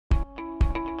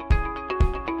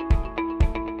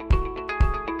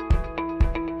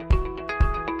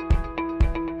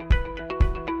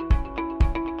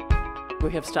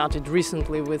We have started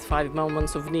recently with 5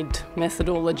 moments of need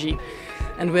methodology,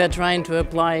 and we are trying to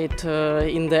apply it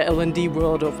in the L&D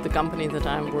world of the company that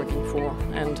I'm working for.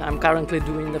 And I'm currently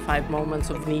doing the 5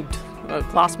 moments of need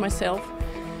class myself,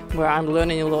 where I'm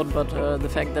learning a lot, but the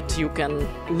fact that you can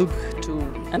look to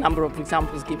a number of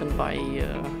examples given by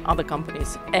other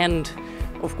companies and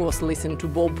of course listen to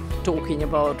Bob talking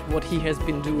about what he has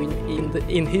been doing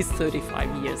in his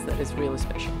 35 years, that is really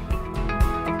special.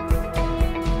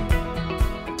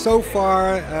 So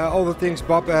far, all the things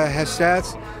Bob has said,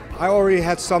 I already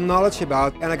had some knowledge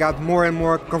about, and I got more and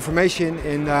more confirmation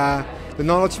in the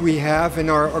knowledge we have in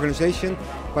our organization.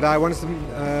 But I wanted to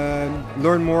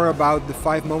learn more about the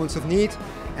 5 moments of need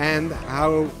and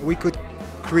how we could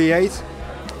create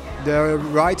the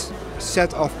right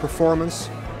set of performance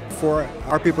for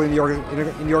our people in the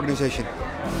organization.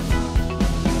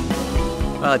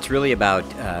 Well, it's really about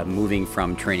moving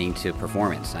from training to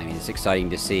performance. I mean, it's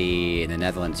exciting to see in the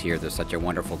Netherlands here, there's such a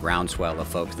wonderful groundswell of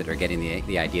folks that are getting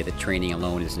the idea that training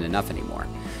alone isn't enough anymore.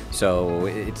 So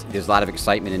there's a lot of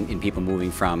excitement in people moving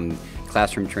from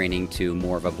classroom training to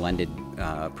more of a blended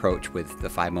approach with the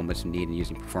 5 moments of need and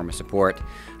using performance support.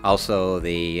 Also,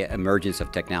 the emergence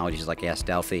of technologies like Ask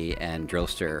Delphi and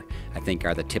Drillster, I think,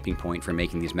 are the tipping point for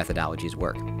making these methodologies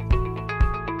work.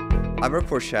 I work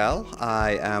for Shell.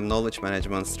 I am Knowledge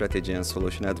Management Strategy and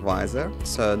Solution Advisor.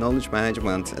 So knowledge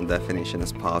management in definition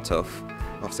is part of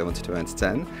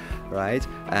 72-10, right?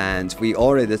 And we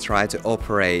already try to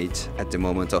operate at the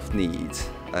moment of need,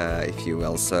 if you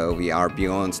will. So we are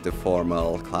beyond the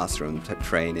formal classroom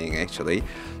training actually.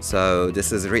 So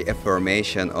this is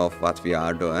reaffirmation of what we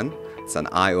are doing. It's an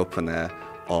eye-opener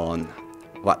on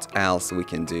what else we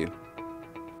can do.